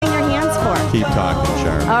Keep talking,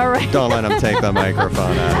 Sharon. All right. Don't let them take the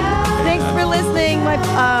microphone out. Thanks for listening.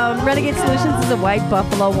 Renegade Solutions is a White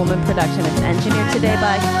Buffalo Woman production. It's engineered today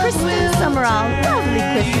by Kristen Summerall. Lovely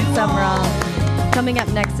Kristen Summerall. Coming up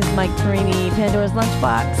next is Mike Perini, Pandora's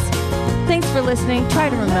Lunchbox. Thanks for listening. Try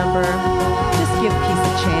to remember, just give peace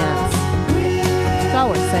a chance. That's all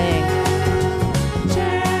we're saying.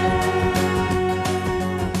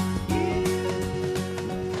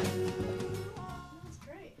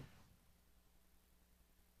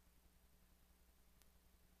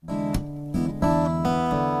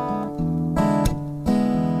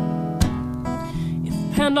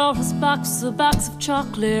 Pandora's box is a box of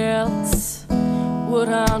chocolates. Would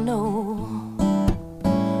I know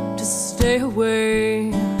to stay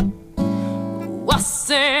away? Oh, I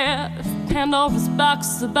said, if Pandora's box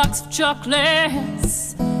is a box of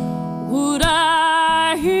chocolates, would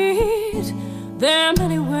I eat them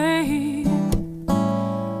anyway?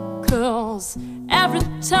 'Cause every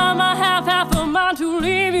time I have half a mind to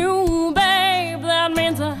leave you, babe, that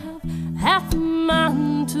means I have half a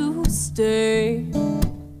mind to stay.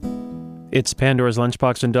 It's Pandora's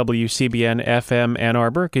Lunchbox on WCBN FM Ann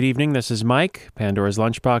Arbor. Good evening, this is Mike. Pandora's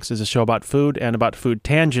Lunchbox is a show about food and about food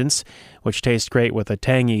tangents, which taste great with a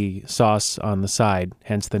tangy sauce on the side,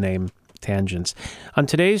 hence the name Tangents. On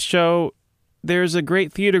today's show, there's a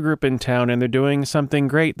great theater group in town, and they're doing something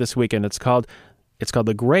great this weekend. It's called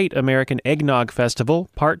the Great American Eggnog Festival,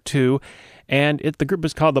 Part 2, and the group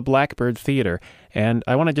is called the Blackbird Theater. And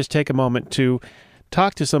I want to just take a moment to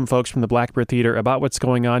talk to some folks from the Blackbird Theater about what's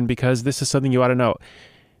going on, because this is something you ought to know.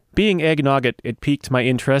 Being eggnog, it piqued my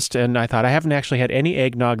interest, and I thought, I haven't actually had any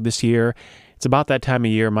eggnog this year. It's about that time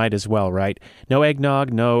of year, might as well, right? No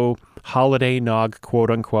eggnog, no holiday nog,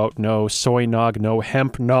 quote-unquote, no soy nog, no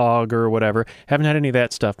hemp nog or whatever. Haven't had any of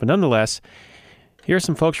that stuff, but nonetheless, here are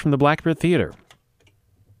some folks from the Blackbird Theater.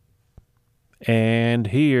 And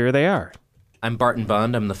here they are. I'm Barton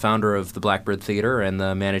Bund. I'm the founder of the Blackbird Theater and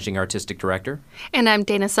the managing artistic director. And I'm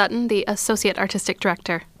Dana Sutton, the associate artistic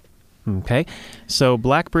director. Okay. So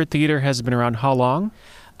Blackbird Theater has been around how long?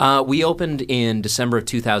 We opened in December of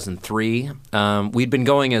 2003. We'd been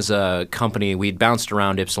going as a company. We'd bounced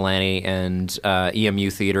around Ypsilanti and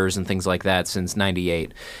EMU theaters and things like that since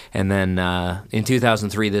 98. And then in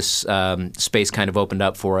 2003, this space kind of opened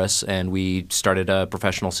up for us, and we started a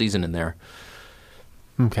professional season in there.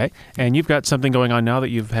 Okay. And you've got something going on now that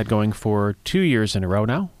you've had going for 2 years in a row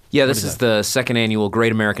now? Yeah, this is the second annual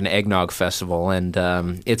Great American Eggnog Festival, and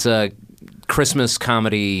it's a Christmas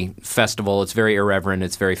comedy festival. It's very irreverent.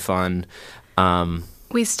 It's very fun.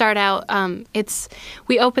 We start out,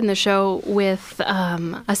 we open the show with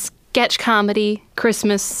a sketch comedy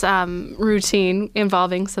Christmas routine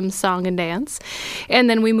involving some song and dance. And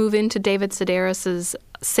then we move into David Sedaris's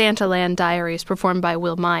Santaland Diaries, performed by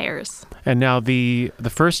Will Myers. And now the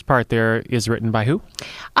first part there is written by who?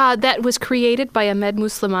 That was created by Ahmed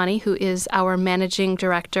Muslimani, who is our managing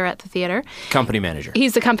director at the theater. Company manager.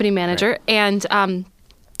 He's the company manager. Right. And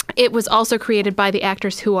it was also created by the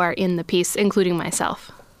actors who are in the piece, including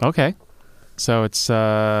myself. Okay. So it's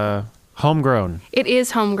homegrown. It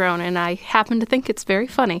is homegrown, and I happen to think it's very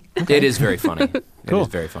funny. Okay. It is very funny. Cool. It is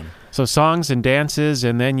very funny. So songs and dances,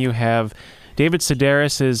 and then you have David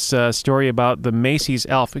Sedaris' story about the Macy's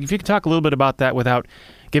elf. If you could talk a little bit about that without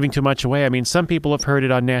giving too much away. I mean, some people have heard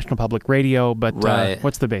it on National Public Radio, but right.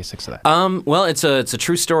 What's the basics of that? Well, it's a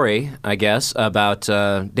true story, I guess, about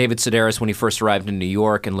David Sedaris when he first arrived in New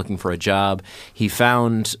York and looking for a job. He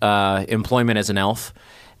found employment as an elf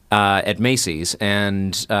at Macy's,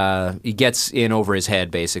 and he gets in over his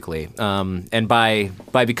head, basically. And by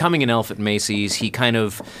becoming an elf at Macy's, he kind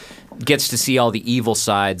of gets to see all the evil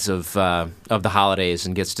sides of the holidays,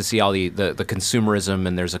 and gets to see all the consumerism,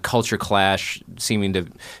 and there's a culture clash seeming to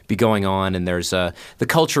be going on, and there's the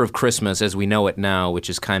culture of Christmas as we know it now, which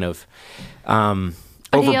is kind of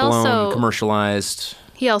overblown, commercialized.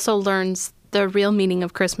 He also learns the real meaning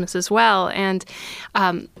of Christmas as well. And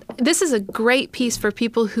this is a great piece for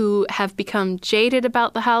people who have become jaded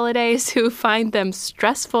about the holidays, who find them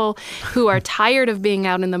stressful, who are tired of being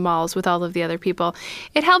out in the malls with all of the other people.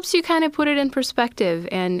 It helps you kind of put it in perspective,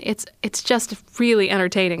 and it's just really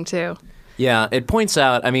entertaining too. Yeah, it points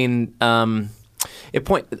out,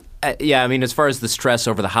 as far as the stress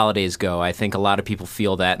over the holidays go, I think a lot of people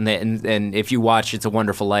feel that, and if you watch It's a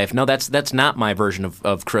Wonderful Life, no, that's not my version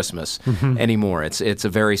of Christmas anymore. It's a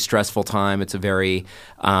very stressful time. It's a very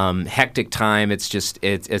hectic time. It's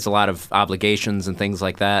a lot of obligations and things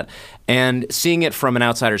like that. And seeing it from an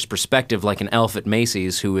outsider's perspective, like an elf at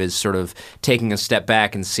Macy's, who is sort of taking a step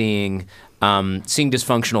back and seeing seeing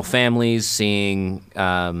dysfunctional families, seeing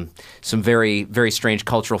some very, very strange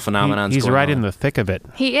cultural phenomena. He's right in the thick of it.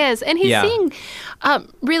 He is. And he's Yeah. seeing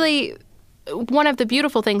really one of the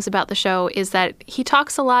beautiful things about the show is that he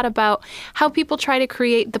talks a lot about how people try to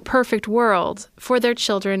create the perfect world for their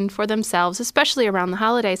children, for themselves, especially around the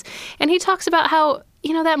holidays. And he talks about how,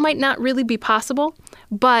 that might not really be possible,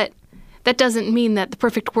 but that doesn't mean that the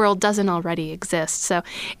perfect world doesn't already exist. So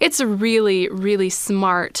it's a really, really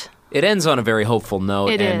smart. It ends on a very hopeful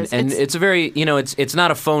note. It is. And it's a very, it's not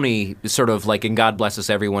a phony sort of like in God Bless Us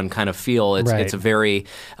Everyone kind of feel. It's a very,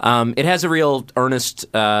 it has a real earnest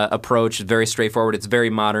approach, very straightforward. It's very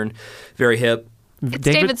modern, very hip. It's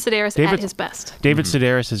David Sedaris at his best. David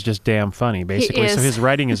Sedaris is just damn funny, basically. He is. So his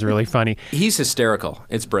writing is really funny. He's hysterical.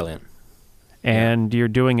 It's brilliant. And you're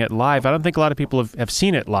doing it live. I don't think a lot of people have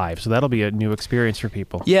seen it live, so that'll be a new experience for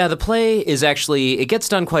people. Yeah, the play is actually, it gets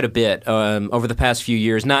done quite a bit over the past few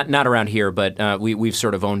years. Not around here, but we've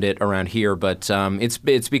sort of owned it around here. But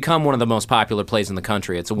it's become one of the most popular plays in the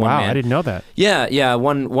country. It's a one-man. Wow, I didn't know that. Yeah,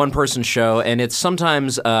 one-person show, and it's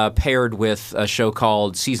sometimes paired with a show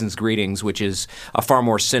called Season's Greetings, which is a far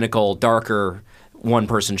more cynical, darker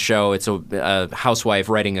one-person show. It's a housewife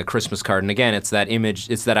writing a Christmas card, and again, it's that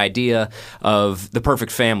image, it's that idea of the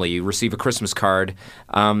perfect family. You receive a Christmas card,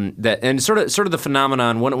 and sort of the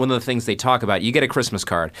phenomenon. One of the things they talk about, you get a Christmas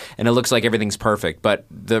card, and it looks like everything's perfect, but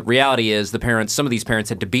the reality is, some of these parents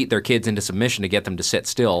had to beat their kids into submission to get them to sit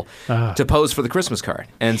still to pose for the Christmas card,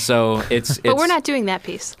 and so it's. But we're not doing that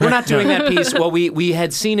piece. We're not doing that piece. Well, we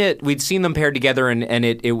had seen it. We'd seen them paired together, and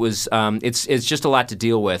it was it's just a lot to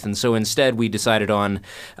deal with, and so instead we decided on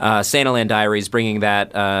Santaland Diaries, bringing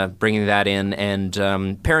that in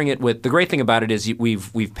and pairing it with. The great thing about it is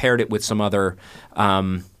we've paired it with some other.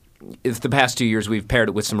 The past 2 years, we've paired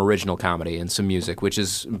it with some original comedy and some music, which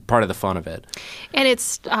is part of the fun of it. And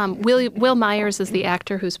it's Will Myers is the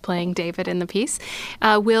actor who's playing David in the piece.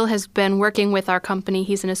 Will has been working with our company.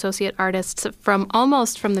 He's an associate artist from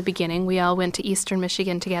the beginning. We all went to Eastern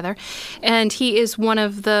Michigan together. And he is one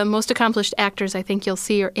of the most accomplished actors I think you'll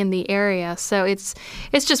see in the area. So it's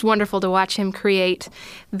just wonderful to watch him create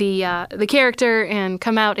the character and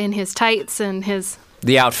come out in his tights and his...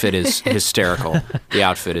 The outfit is hysterical. The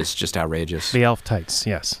outfit is just outrageous. The elf tights,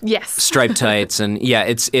 yes. Yes. Striped tights, and yeah,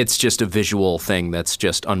 it's just a visual thing that's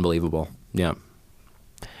just unbelievable. Yeah.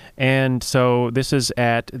 And so this is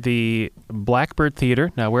at the Blackbird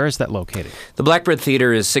Theater. Now, where is that located? The Blackbird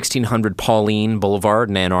Theater is 1600 Pauline Boulevard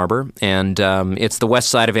in Ann Arbor, and it's the west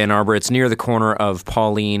side of Ann Arbor. It's near the corner of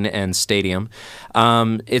Pauline and Stadium.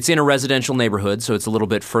 It's in a residential neighborhood, so it's a little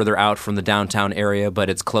bit further out from the downtown area, but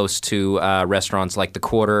it's close to restaurants like The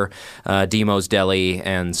Quarter, Demo's Deli,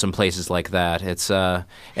 and some places like that.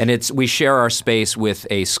 We share our space with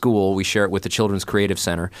a school. We share it with the Children's Creative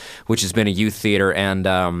Center, which has been a youth theater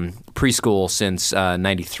and preschool since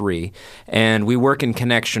 93. And we work in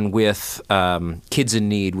connection with Kids in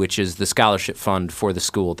Need, which is the scholarship fund for the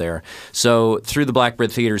school there. So through the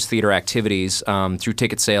Blackbird Theater's theater activities, through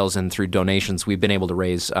ticket sales and through donations, we've been able to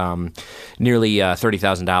raise nearly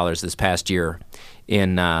 $30,000 this past year.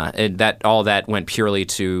 And all that went purely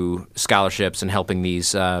to scholarships and helping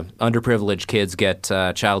these underprivileged kids get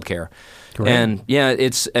childcare. Great. And yeah,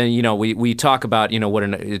 we talk about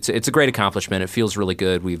it's a great accomplishment. It feels really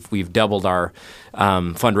good. We've doubled our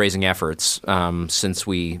fundraising efforts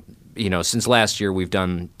since last year. We've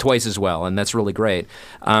done twice as well, and that's really great.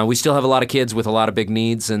 We still have a lot of kids with a lot of big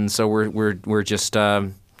needs, and so we're just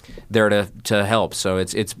there to help. So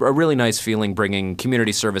it's a really nice feeling bringing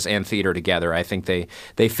community service and theater together. I think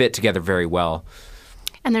they fit together very well.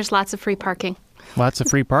 And there's lots of free parking. Lots of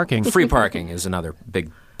free parking. Free parking is another big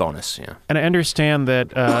bonus, yeah. And I understand that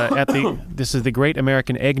this is the Great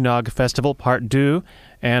American Eggnog Festival, Part 2,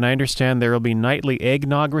 and I understand there will be nightly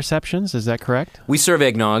eggnog receptions. Is that correct? We serve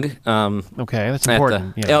eggnog. Okay, that's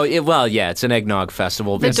important. It's an eggnog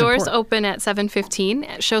festival. The doors open at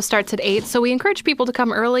 7:15. Show starts at 8, so we encourage people to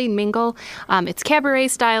come early and mingle. It's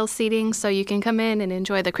cabaret-style seating, so you can come in and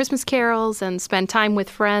enjoy the Christmas carols and spend time with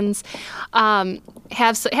friends. Have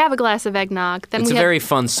a glass of eggnog. Then it's a very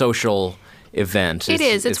fun social event. It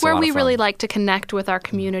is. It's where we really like to connect with our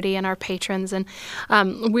community and our patrons, and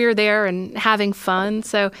we're there and having fun.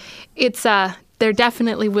 So it's there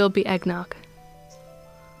definitely will be eggnog.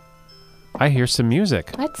 I hear some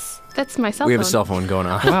music. That's my cell phone. We have a cell phone going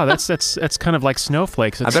on. Wow, that's kind of like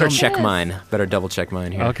snowflakes. I better check mine. Better double check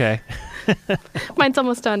mine here. Okay. Mine's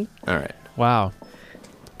almost done. All right. Wow.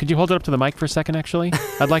 Could you hold it up to the mic for a second, actually?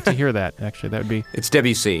 I'd like to hear that, actually. That would be... It's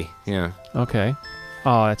Debussy, yeah. Okay.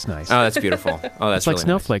 Oh, that's nice. Oh, that's beautiful. Oh, that's it's like really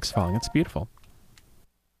snowflakes falling. It's beautiful.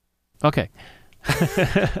 Okay.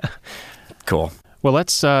 Cool. Well,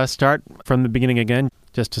 let's start from the beginning again,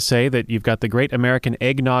 just to say that you've got the Great American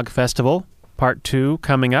Eggnog Festival, Part 2,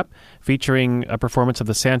 coming up, featuring a performance of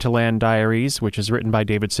the Santaland Diaries, which is written by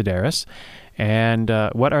David Sedaris. And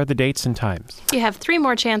what are the dates and times? You have 3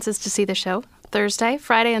 more chances to see the show: Thursday,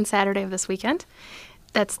 Friday, and Saturday of this weekend.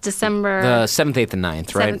 That's December... The 7th, 8th, and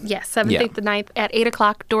 9th, right? 7th, 8th, and 9th at 8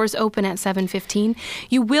 o'clock. Doors open at 7:15.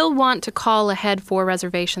 You will want to call ahead for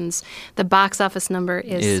reservations. The box office number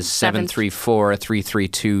is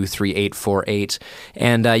 734-332-3848.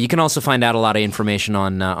 And you can also find out a lot of information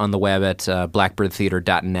on the web at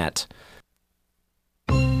blackbirdtheater.net.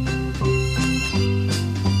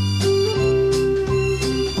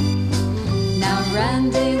 Now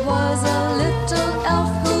Randy was a little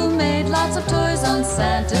elf who made lots of toys on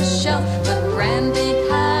Santa's shelf. But Randy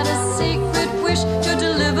had a secret wish to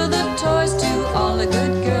deliver the toys to all the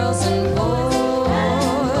good girls and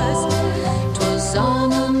boys. 'Twas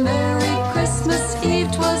on a merry Christmas Eve,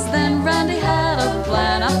 'twas then Randy had a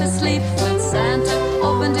plan up his sleeve. When Santa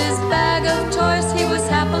opened his bag of toys, he was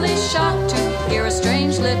happily shocked to hear a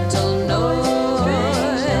strange little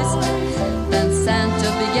noise. Then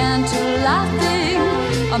Santa began to laughing,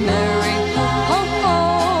 a merry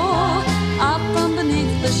ho-ho-ho. Out from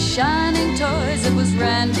beneath the shining toys, it was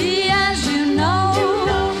Randy, as you know.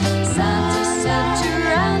 Santa said to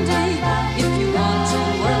Randy, if you want to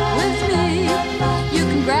work with me, you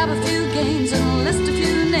can grab a few games and list a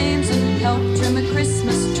few names and help trim a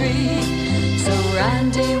Christmas tree. So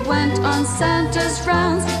Randy went on Santa's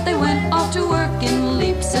rounds. They went off to work in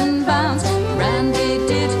leaps and bounds. Randy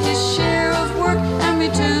did his share of work and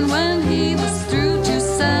returned when he was through to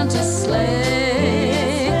Santa's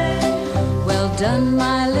sleigh. Well done,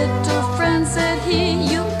 my little friend, said he.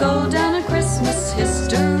 You go down in Christmas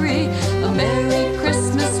history. A Merry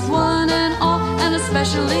Christmas, one and all, and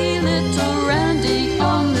especially little Randy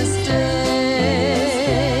on this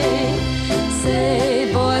day.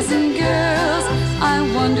 Say, boys and girls, I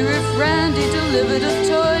wonder if Randy delivered a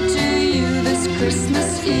toy to you this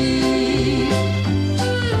Christmas Eve.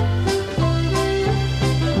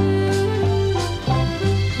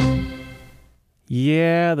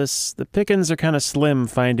 Yeah, the pickings are kind of slim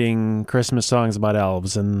finding Christmas songs about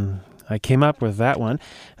elves, and I came up with that one.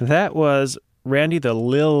 That was Randy the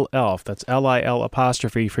Lil Elf. That's Lil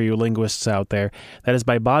apostrophe for you linguists out there. That is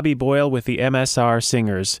by Bobby Boyle with the MSR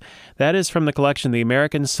Singers. That is from the collection The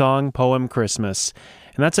American Song Poem Christmas.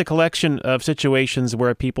 And that's a collection of situations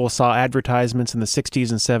where people saw advertisements in the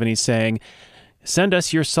 60s and 70s saying, send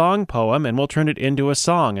us your song poem and we'll turn it into a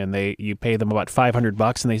song. And you pay them about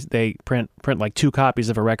 $500 and they print like 2 copies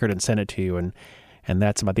of a record and send it to you. And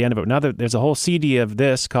that's about the end of it. Now there's a whole CD of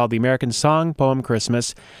this called The American Song Poem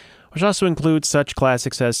Christmas, which also includes such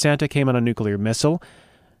classics as Santa Came on a Nuclear Missile,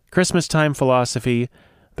 Christmas Time Philosophy,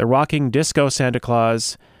 The Rocking Disco Santa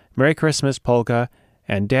Claus, Merry Christmas Polka,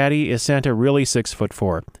 and Daddy, Is Santa Really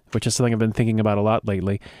 6'4", which is something I've been thinking about a lot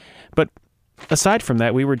lately. But aside from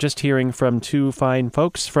that, we were just hearing from 2 fine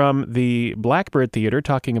folks from the Blackbird Theater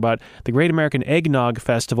talking about the Great American Eggnog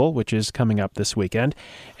Festival, which is coming up this weekend.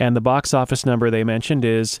 And the box office number they mentioned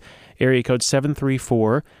is area code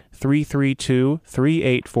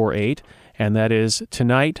 734-332-3848. And that is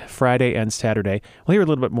tonight, Friday, and Saturday. We'll hear a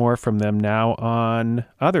little bit more from them now on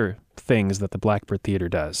other things that the Blackbird Theater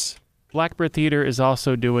does. Blackbird Theater is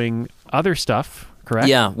also doing other stuff, correct?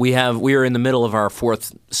 Yeah, we are in the middle of our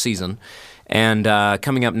 4th season. And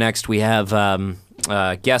coming up next, we have a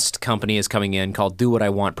guest company is coming in called Do What I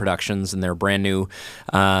Want Productions, and they're a brand new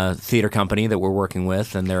theater company that we're working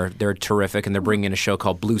with, and they're terrific, and they're bringing in a show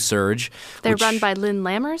called Blue Surge. They're run by Lynn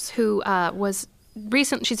Lammers, who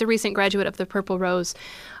she's a recent graduate of the Purple Rose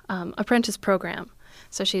apprentice program.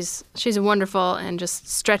 So she's wonderful and just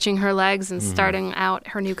stretching her legs and starting out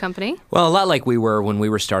her new company. Well, a lot like we were when we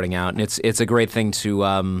were starting out, and it's a great thing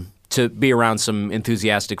to be around some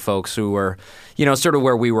enthusiastic folks who were, sort of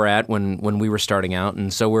where we were at when we were starting out,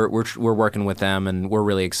 and so we're working with them, and we're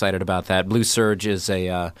really excited about that. Blue Surge is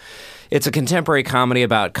it's a contemporary comedy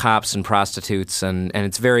about cops and prostitutes, and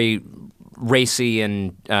it's very racy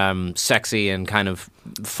and sexy and kind of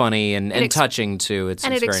funny and touching too. It's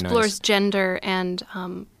very nice. And it explores gender and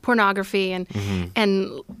pornography and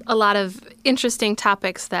a lot of interesting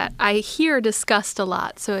topics that I hear discussed a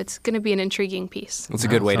lot. So it's going to be an intriguing piece. It's a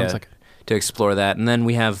good way to explore that. And then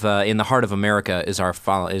we have In the Heart of America is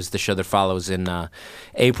the show that follows in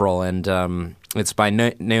April, and it's by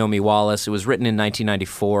Naomi Wallace. It was written in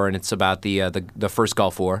 1994, and it's about the First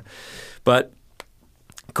Gulf War, but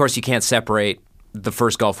of course, you can't separate the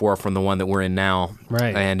first Gulf War from the one that we're in now.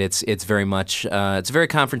 Right. And it's very much it's a very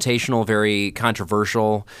confrontational, very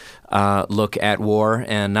controversial look at war,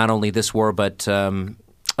 and not only this war, but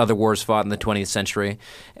other wars fought in the 20th century,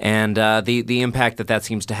 and the impact that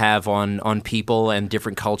seems to have on people and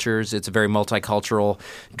different cultures. It's a very multicultural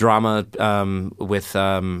drama with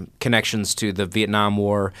connections to the Vietnam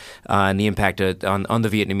War and the impact on the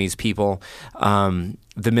Vietnamese people,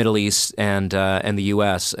 the Middle East, and the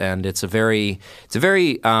U.S. And it's a very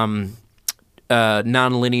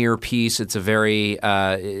non-linear piece. It's a very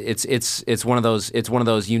it's one of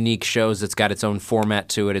those unique shows that's got its own format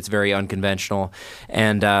to it. It's very unconventional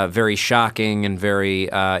and very shocking and very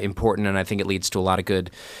important, and I think it leads to a lot of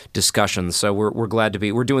good discussions. So we're glad to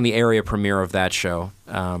be. We're doing the area premiere of that show.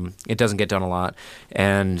 It doesn't get done a lot,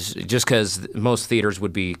 and just because most theaters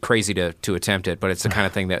would be crazy to attempt it, but it's the kind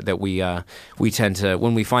of thing that we tend to,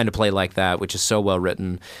 when we find a play like that, which is so well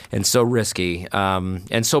written and so risky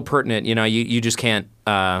and so pertinent. You just can't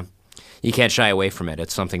you can't shy away from it.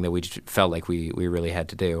 It's something that we felt like we really had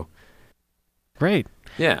to do. Great.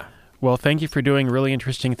 Yeah. Well, thank you for doing really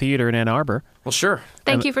interesting theater in Ann Arbor. Well, sure.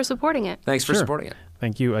 Thank you for supporting it. Thanks for Sure. supporting it.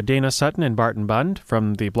 Thank you, Dana Sutton and Barton Bund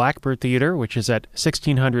from the Blackbird Theater, which is at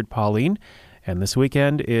 1600 Pauline. And this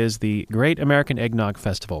weekend is the Great American Eggnog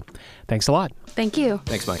Festival. Thanks a lot. Thank you.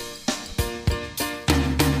 Thanks, Mike.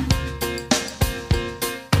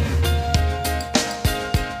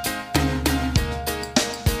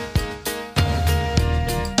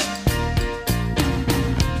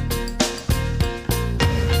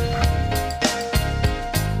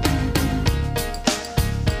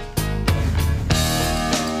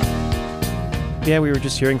 Yeah, we were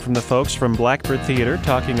just hearing from the folks from Blackbird Theater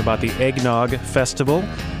talking about the Eggnog Festival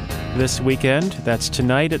this weekend. That's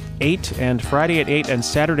tonight at 8 and Friday at 8 and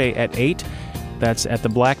Saturday at 8. That's at the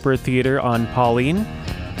Blackbird Theater on Pauline.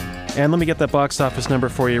 And let me get that box office number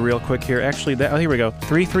for you real quick here. Actually, here we go.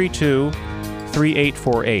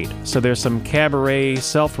 332-3848. So there's some cabaret,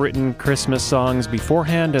 self-written Christmas songs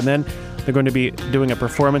beforehand, and then they're going to be doing a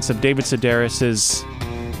performance of David Sedaris'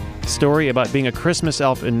 story about being a Christmas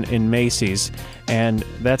elf in Macy's, and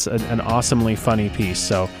that's an awesomely funny piece.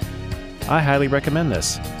 So I highly recommend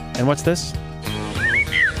this. And what's this?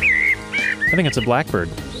 I think it's a blackbird.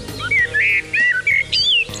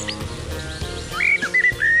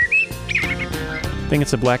 I think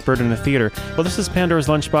it's a blackbird in a theater. Well, this is Pandora's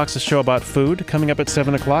Lunchbox, a show about food. Coming up at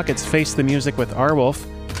 7 o'clock, it's Face the Music with Arwolf.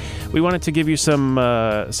 We wanted to give you some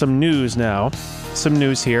news now. Some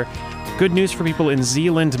news here. Good news for people in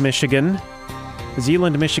Zeeland, Michigan.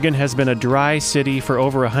 Zeeland, Michigan has been a dry city for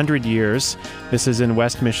over 100 years. This is in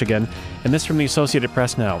West Michigan. And this from the Associated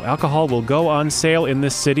Press now. Alcohol will go on sale in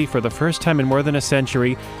this city for the first time in more than a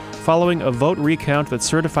century, following a vote recount that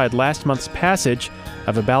certified last month's passage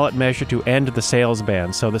of a ballot measure to end the sales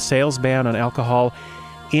ban. So the sales ban on alcohol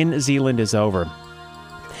in Zeeland is over.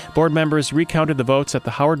 Board members recounted the votes at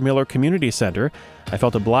the Howard Miller Community Center. I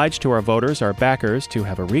felt obliged to our voters, our backers, to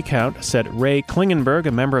have a recount, said Ray Klingenberg,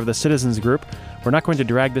 a member of the Citizens Group. We're not going to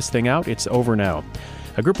drag this thing out. It's over now.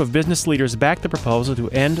 A group of business leaders backed the proposal to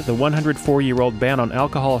end the 104-year-old ban on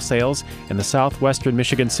alcohol sales in the southwestern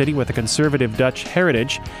Michigan city with a conservative Dutch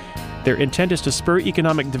heritage. Their intent is to spur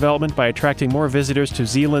economic development by attracting more visitors to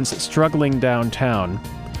Zeeland's struggling downtown.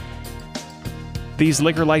 These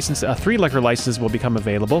 3 liquor licenses will become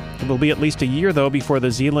available. It will be at least a year, though, before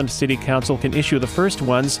the Zeeland City Council can issue the first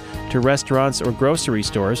ones to restaurants or grocery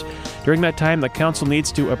stores. During that time, the council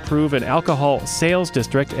needs to approve an alcohol sales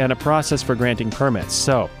district and a process for granting permits.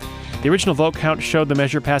 So, the original vote count showed the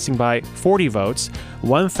measure passing by 40 votes,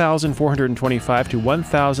 1,425 to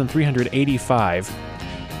 1,385.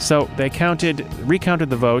 So, they recounted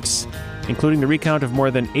the votes, including the recount of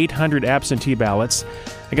more than 800 absentee ballots.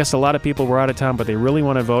 I guess a lot of people were out of town, but they really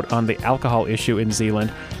want to vote on the alcohol issue in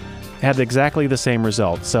Zeeland. Had exactly the same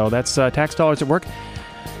result. So that's tax dollars at work.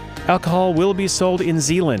 Alcohol will be sold in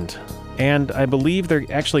Zeeland. And I believe they're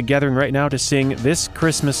actually gathering right now to sing this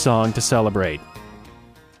Christmas song to celebrate.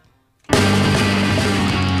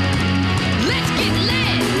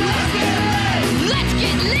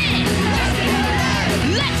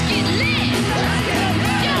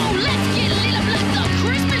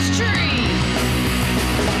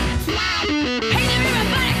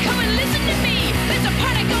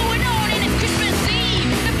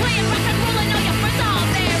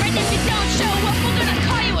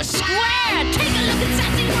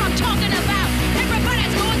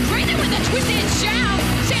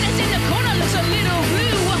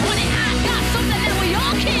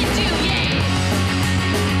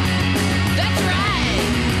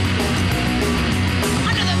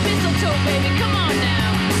 Baby, come on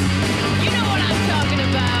now. You know what I'm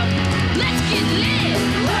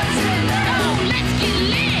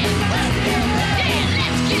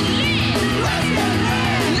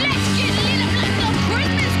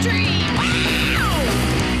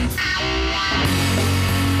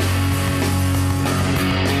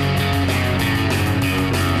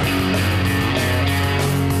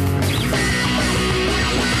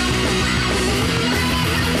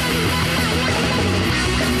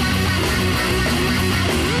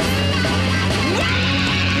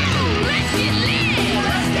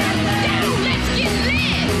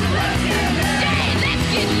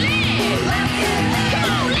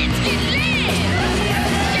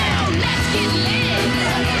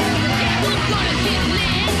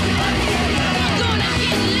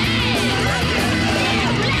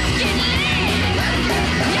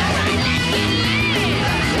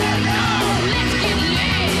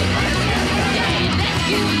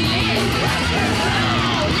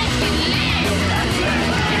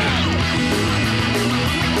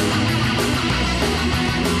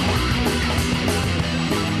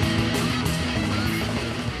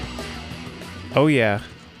Oh, yeah.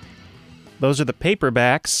 Those are the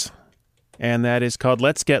paperbacks, and that is called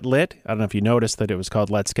Let's Get Lit. I don't know if you noticed that it was called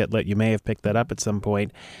Let's Get Lit. You may have picked that up at some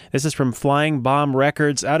point. This is from Flying Bomb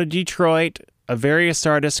Records out of Detroit, a various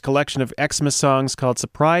artists collection of Xmas songs called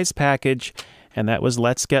Surprise Package, and that was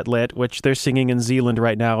Let's Get Lit, which they're singing in Zeeland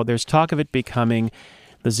right now. There's talk of it becoming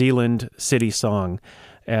the Zeeland city song.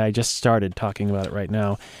 I just started talking about it right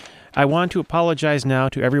now. I want to apologize now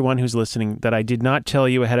to everyone who's listening that I did not tell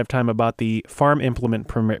you ahead of time about the Farm Implement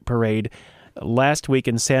Parade last week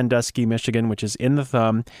in Sandusky, Michigan, which is in the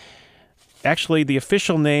thumb. Actually, the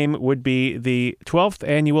official name would be the 12th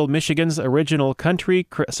Annual Michigan's Original Country...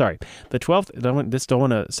 the 12th... Don't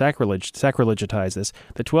want to sacrilege-itize this.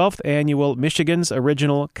 The 12th Annual Michigan's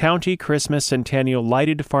Original County Christmas Centennial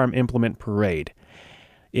Lighted Farm Implement Parade.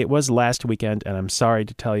 It was last weekend, and I'm sorry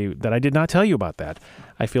to tell you that I did not tell you about that.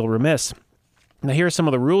 I feel remiss. Now, here are some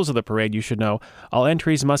of the rules of the parade you should know. All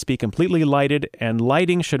entries must be completely lighted, and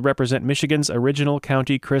lighting should represent Michigan's original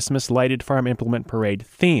county Christmas lighted farm implement parade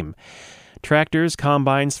theme. Tractors,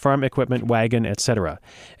 combines, farm equipment, wagon, etc.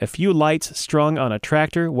 A few lights strung on a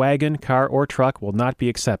tractor, wagon, car, or truck will not be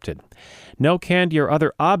accepted. No candy or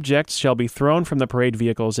other objects shall be thrown from the parade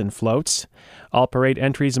vehicles in floats. All parade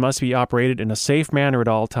entries must be operated in a safe manner at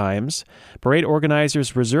all times. Parade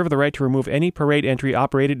organizers reserve the right to remove any parade entry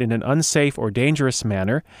operated in an unsafe or dangerous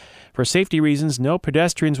manner. For safety reasons, no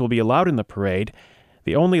pedestrians will be allowed in the parade.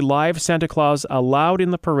 The only live Santa Claus allowed in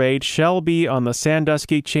the parade shall be on the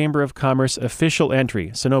Sandusky Chamber of Commerce official entry,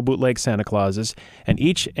 so no bootleg Santa Clauses, and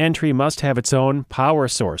each entry must have its own power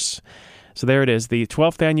source. So there it is, the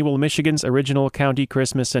 12th Annual Michigan's Original County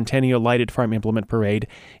Christmas Centennial Lighted Farm Implement Parade.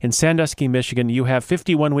 In Sandusky, Michigan, you have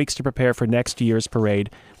 51 weeks to prepare for next year's parade,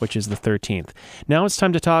 which is the 13th. Now it's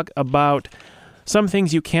time to talk about some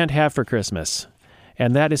things you can't have for Christmas.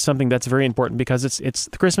 And that is something that's very important because it's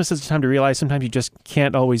Christmas is the time to realize sometimes you just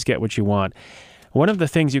can't always get what you want. One of the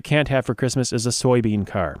things you can't have for Christmas is a soybean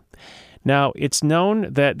car. Now, it's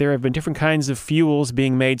known that there have been different kinds of fuels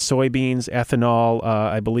being made, soybeans, ethanol.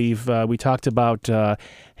 I believe we talked about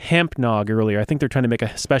hemp nog earlier. I think they're trying to make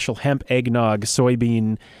a special hemp eggnog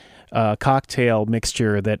soybean cocktail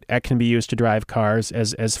mixture that can be used to drive cars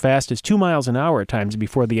as fast as 2 miles an hour at times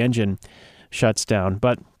before the engine shuts down.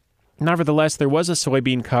 But nevertheless, there was a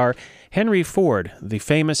soybean car. Henry Ford, the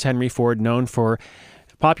famous Henry Ford, known for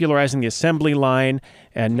popularizing the assembly line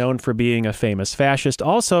and known for being a famous fascist,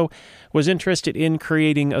 also was interested in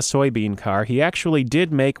creating a soybean car. He actually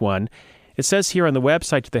did make one. It says here on the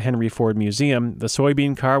website to the Henry Ford Museum, the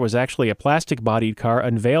soybean car was actually a plastic-bodied car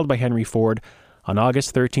unveiled by Henry Ford on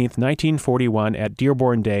August 13th, 1941 at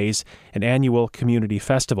Dearborn Days, an annual community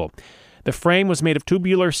festival. The frame was made of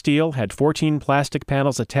tubular steel, had 14 plastic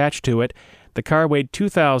panels attached to it. The car weighed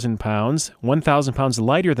 2,000 pounds, 1,000 pounds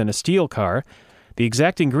lighter than a steel car. The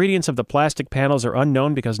exact ingredients of the plastic panels are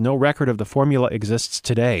unknown because no record of the formula exists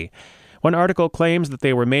today. One article claims that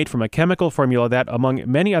they were made from a chemical formula that, among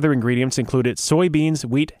many other ingredients, included soybeans,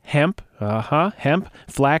 wheat, hemp,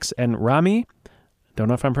 flax, and rami. Don't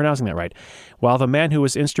know if I'm pronouncing that right. While the man who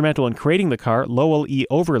was instrumental in creating the car, Lowell E.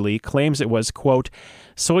 Overly, claims it was, quote,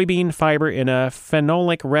 soybean fiber in a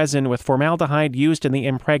phenolic resin with formaldehyde used in the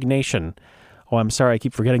impregnation. Oh, I'm sorry, I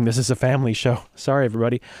keep forgetting this is a family show. Sorry,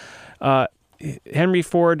 everybody. Henry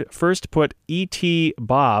Ford first put E.T.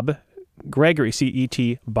 Bob Gregory,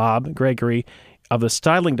 C.E.T. Bob Gregory, of the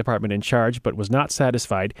styling department in charge, but was not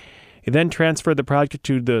satisfied. He then transferred the project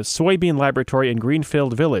to the soybean laboratory in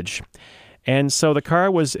Greenfield Village. And so the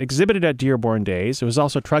car was exhibited at Dearborn Days. It was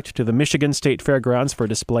also trucked to the Michigan State Fairgrounds for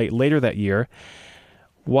display later that year.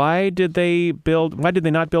 Why did they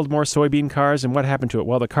not build more soybean cars, and what happened to it?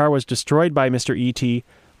 Well, the car was destroyed by Mr. E.T.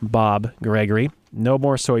 Bob Gregory. No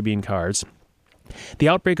more soybean cars. The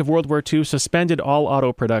outbreak of World War II suspended all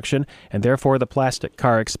auto production, and therefore the plastic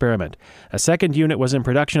car experiment. A second unit was in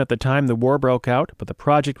production at the time the war broke out, but the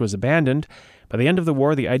project was abandoned. By the end of the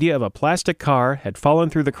war, the idea of a plastic car had fallen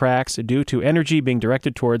through the cracks due to energy being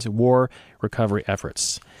directed towards war recovery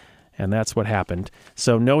efforts. And that's what happened.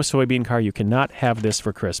 So no soybean car. You cannot have this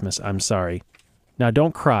for Christmas. I'm sorry. Now,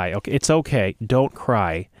 don't cry. Okay, it's okay. Don't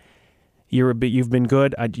cry. You've been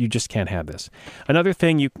good. You just can't have this. Another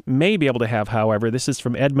thing you may be able to have, however, this is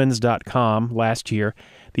from Edmunds.com last year.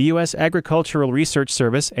 The U.S. Agricultural Research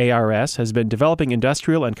Service, ARS, has been developing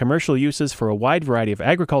industrial and commercial uses for a wide variety of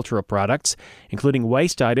agricultural products, including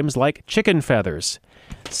waste items like chicken feathers.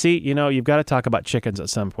 See, you've got to talk about chickens at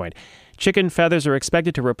some point. Chicken feathers are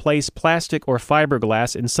expected to replace plastic or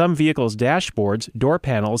fiberglass in some vehicles' dashboards, door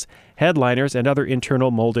panels, headliners, and other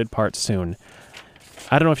internal molded parts soon.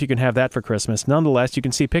 I don't know if you can have that for Christmas. Nonetheless, you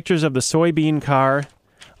can see pictures of the soybean car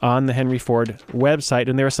on the Henry Ford website,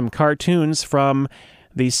 and there are some cartoons from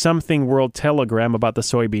the Something World Telegram about the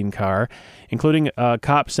soybean car, including a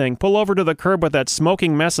cop saying, "Pull over to the curb with that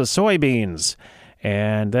smoking mess of soybeans."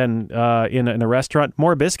 And then in a restaurant,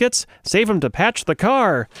 "More biscuits? Save them to patch the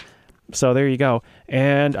car." So there you go.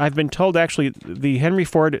 And I've been told, actually, the Henry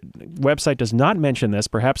Ford website does not mention this.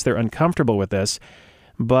 Perhaps they're uncomfortable with this.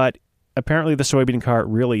 But apparently the soybean car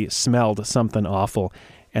really smelled something awful.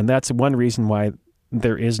 And that's one reason why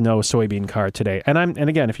there is no soybean car today. And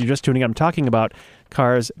again, if you're just tuning in, I'm talking about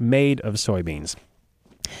cars made of soybeans.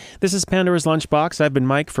 This is Pandora's Lunchbox. I've been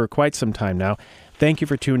Mike for quite some time now. Thank you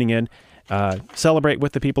for tuning in. Celebrate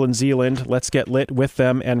with the people in Zeeland. Let's get lit with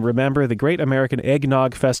them. And remember, the Great American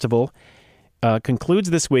Eggnog Festival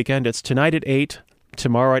concludes this weekend. It's tonight at 8,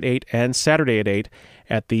 tomorrow at 8, and Saturday at 8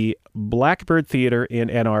 at the Blackbird Theater in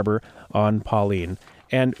Ann Arbor on Pauline.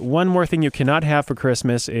 And one more thing you cannot have for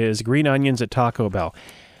Christmas is green onions at Taco Bell.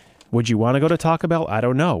 Would you want to go to Taco Bell? I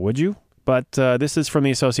don't know. Would you? But this is from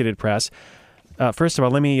the Associated Press. First of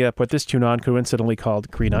all, let me put this tune on, coincidentally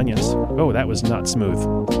called Green Onions. Oh, that was not smooth.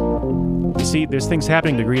 You see, there's things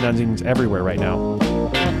happening to green onions everywhere right now.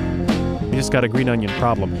 You just got a green onion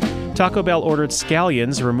problem. Taco Bell ordered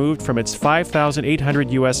scallions removed from its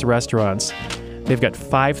 5,800 U.S. restaurants. They've got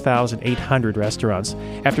 5,800 restaurants,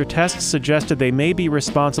 after tests suggested they may be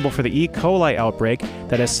responsible for the E. coli outbreak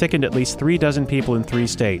that has sickened at least 36 people in 3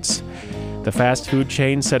 states. The fast food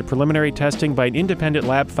chain said preliminary testing by an independent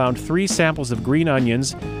lab found 3 samples of green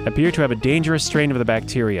onions appear to have a dangerous strain of the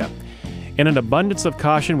bacteria. In an abundance of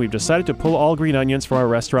caution, we've decided to pull all green onions from our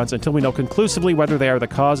restaurants until we know conclusively whether they are the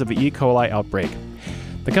cause of the E. coli outbreak.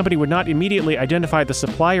 The company would not immediately identify the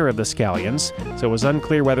supplier of the scallions, so it was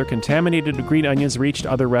unclear whether contaminated green onions reached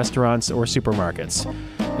other restaurants or supermarkets.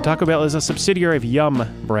 The Taco Bell is a subsidiary of Yum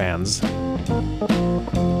Brands.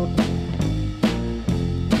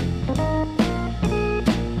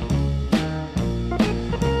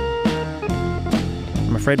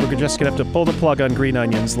 I'm afraid we're just going to have to pull the plug on green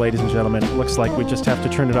onions, ladies and gentlemen. It looks like we just have to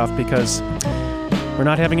turn it off because we're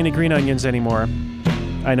not having any green onions anymore.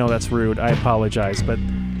 I know that's rude. I apologize, but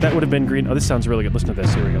that would have been green. Oh, this sounds really good. Listen to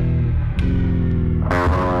this. Here we go.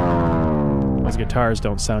 Those guitars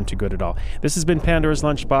don't sound too good at all. This has been Pandora's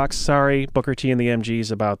Lunchbox. Sorry, Booker T and the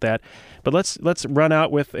MGs about that. But let's run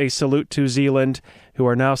out with a salute to Zeeland, who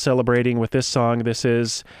are now celebrating with this song. This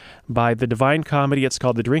is by The Divine Comedy. It's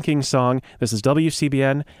called The Drinking Song. This is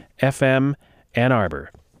WCBN FM Ann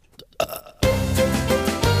Arbor.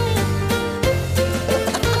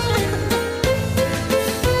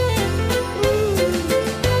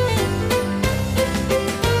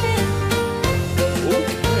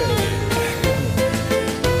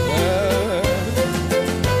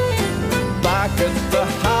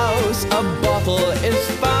 A bottle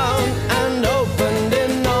is found and opened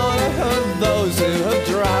in honor of those who have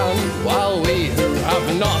drowned, while we who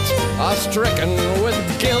have not are stricken with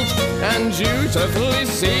guilt and dutifully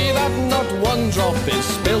see that not one drop is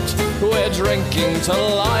spilt. We're drinking to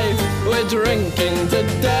life, we're drinking to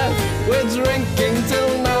death, we're drinking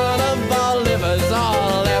till none of our livers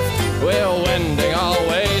are left. We're wending our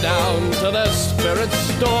way down to the spirit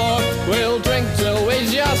store. We'll drink till we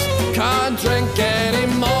just can't drink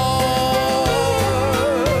anymore.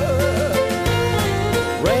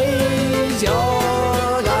 Raise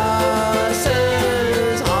your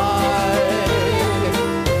glasses high.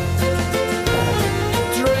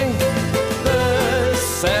 Drink the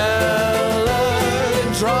cellar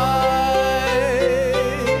dry.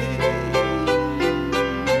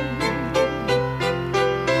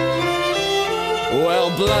 Well,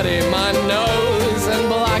 bloody my nose and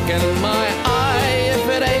blacken my eye if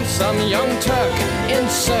it ain't some young Turk in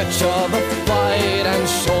search of a fight. And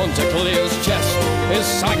Chanticleer's chest is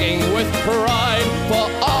sagging with pride, for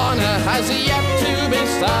honor has yet to be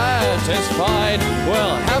satisfied.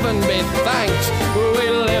 Well, heaven be thanked, we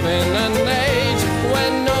live in an age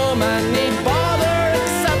when no man need bother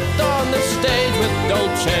except on the stage with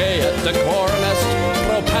Dolce et Decorum est,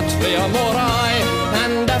 pro patria mori,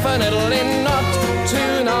 and definitely not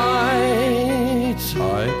tonight.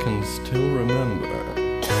 I can still remember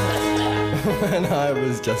when I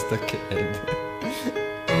was just a kid.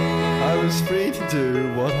 I was free to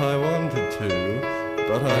do what I wanted to,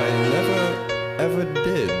 but I never ever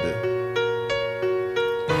did.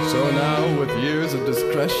 So now, with years of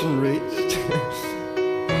discretion reached,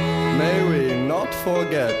 may we not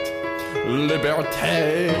forget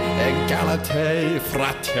liberté, égalité,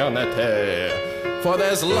 fraternité. For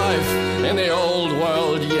there's life in the old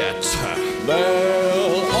world yet.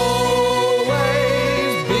 There'll always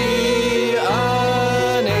be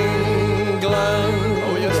an England.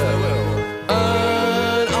 Oh yes, there will.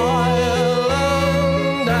 An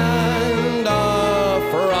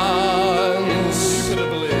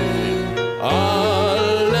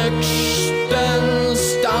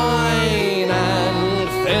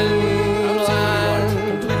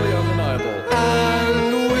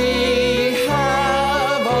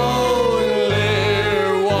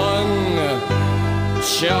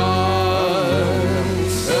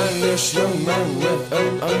This young man with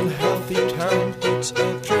an unhealthy tan puts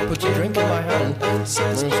a drink in my hand and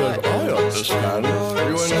said, I understand. You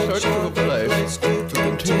are in search of a place to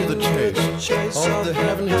continue the chase of the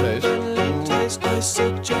heavenly taste. I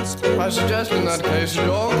suggest in that case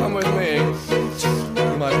you all come with me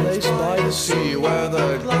to my place by the sea, where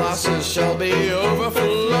the glasses shall be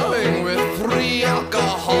overflowing with free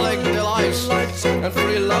alcoholic delights and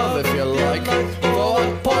free love if you like.